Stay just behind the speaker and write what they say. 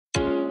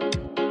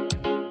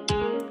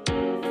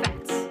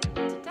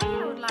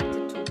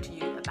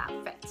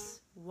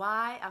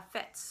why are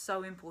fats so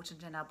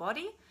important in our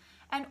body,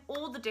 and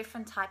all the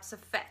different types of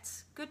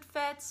fats. Good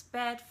fats,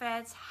 bad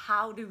fats,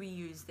 how do we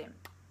use them?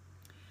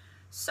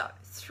 So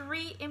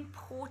 3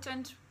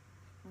 important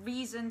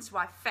reasons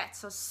why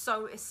fats are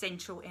so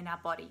essential in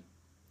our body.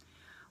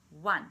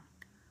 1,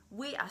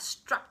 we are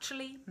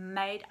structurally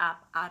made up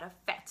out of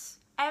fats.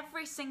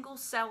 Every single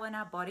cell in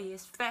our body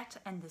is fat,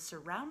 and the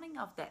surrounding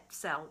of that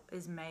cell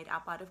is made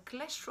up out of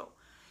cholesterol,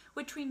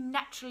 which we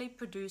naturally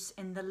produce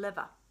in the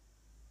liver.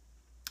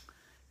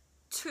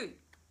 2,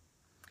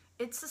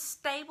 it's a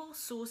stable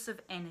source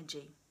of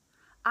energy.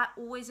 I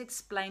always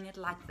explain it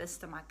like this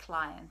to my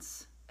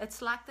clients.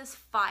 It's like this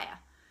fire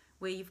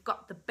where you've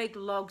got the big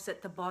logs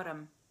at the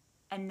bottom,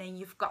 and then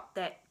you've got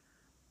that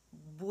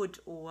wood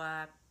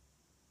or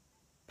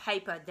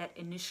paper that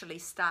initially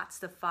starts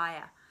the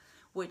fire,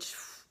 which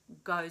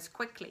goes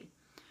quickly,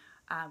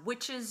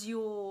 which is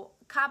your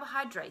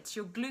carbohydrates,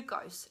 your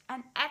glucose.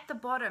 And at the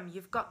bottom,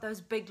 you've got those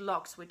big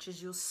logs, which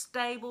is your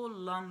stable,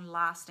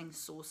 long-lasting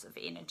source of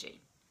energy.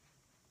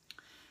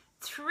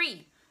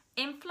 3,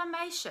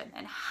 inflammation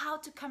and how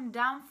to come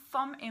down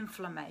from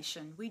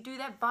inflammation. We do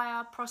that via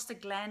our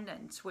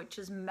prostaglandins, which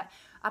is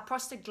our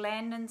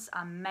prostaglandins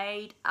are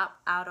made up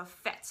out of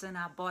fats in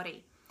our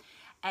body,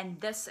 and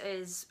this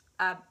is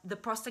the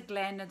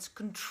prostaglandins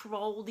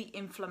control the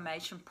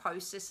inflammation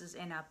processes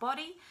in our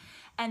body,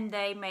 and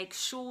they make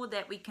sure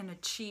that we can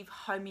achieve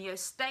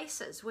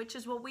homeostasis, which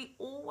is what we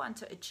all want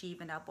to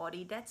achieve in our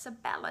body. That's a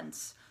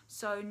balance,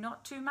 so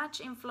not too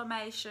much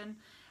inflammation,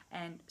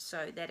 and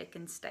so that it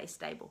can stay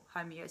stable,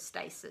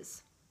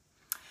 homeostasis.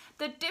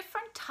 The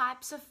different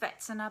types of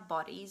fats in our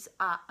bodies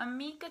are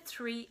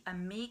omega-3,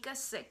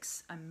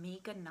 omega-6,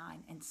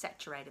 omega-9, and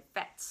saturated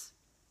fats.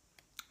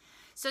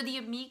 So the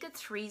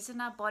omega-3s in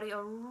our body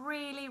are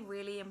really,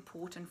 really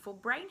important for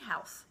brain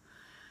health.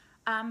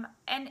 And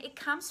it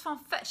comes from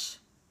fish.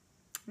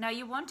 Now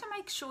you want to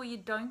make sure you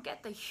don't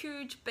get the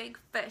huge big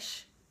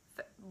fish,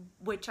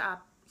 which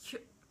are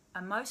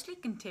mostly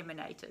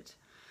contaminated.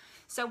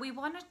 So we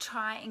want to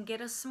try and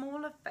get a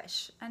smaller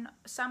fish, and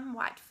some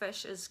white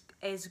fish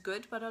is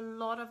good, but a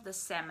lot of the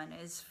salmon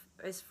is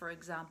for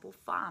example,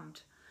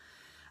 farmed.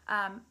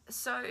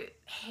 So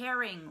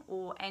herring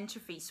or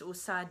anchovies or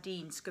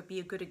sardines could be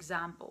a good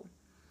example.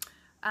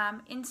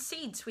 In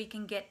seeds, we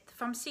can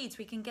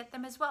get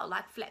them as well,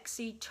 like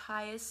flaxseed,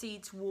 chia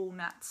seeds,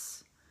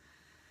 walnuts.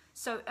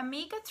 So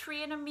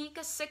omega-3 and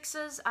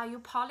omega-6s are your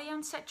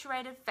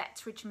polyunsaturated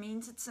fats, which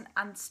means it's an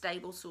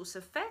unstable source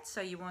of fat, so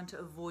you want to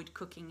avoid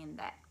cooking in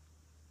that.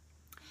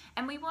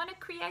 And we want to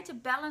create a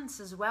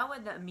balance as well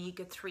with the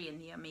omega-3 and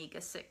the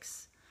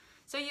omega-6.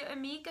 So your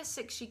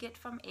omega-6 you get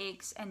from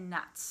eggs and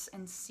nuts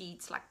and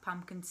seeds like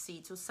pumpkin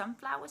seeds or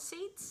sunflower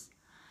seeds.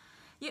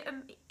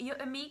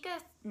 Your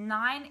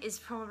omega-9 is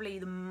probably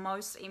the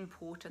most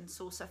important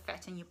source of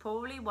fat, and you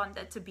probably want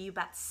that to be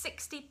about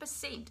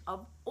 60%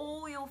 of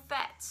all your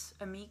fats,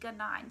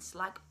 omega-9s,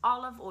 like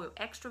olive oil,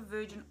 extra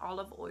virgin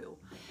olive oil,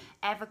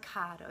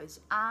 avocados,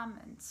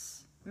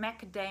 almonds,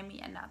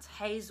 macadamia nuts,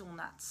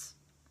 hazelnuts.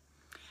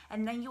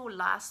 And then your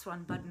last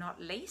one but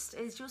not least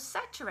is your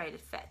saturated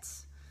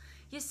fats.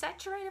 Your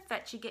saturated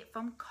fats you get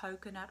from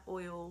coconut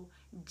oil,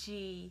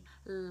 ghee,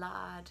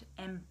 lard,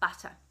 and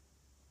butter.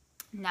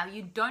 Now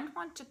you don't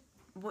want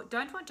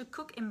to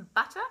cook in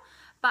butter,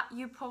 but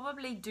you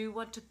probably do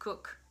want to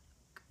cook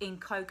in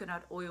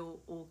coconut oil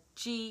or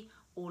ghee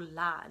or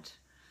lard.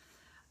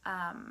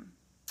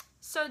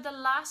 So the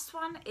last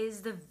one is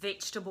the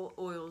vegetable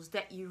oils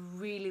that you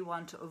really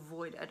want to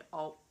avoid at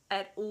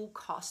all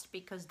costs,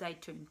 because they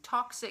turn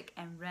toxic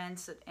and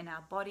rancid in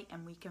our body,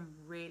 and we can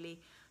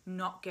really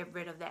not get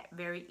rid of that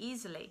very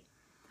easily.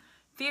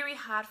 Very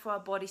hard for our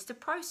bodies to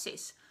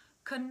process.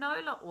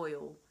 Canola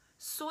oil,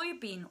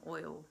 soybean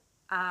oil,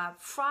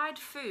 fried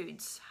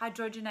foods,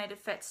 hydrogenated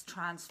fats,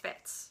 trans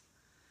fats.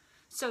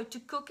 So to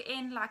cook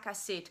in, like I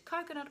said,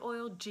 coconut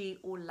oil, ghee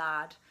or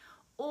lard.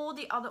 All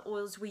the other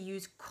oils we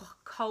use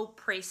cold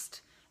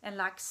pressed and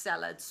like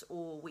salads,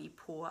 or we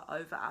pour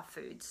over our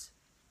foods.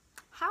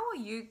 How are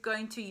you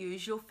going to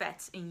use your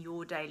fats in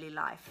your daily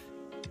life?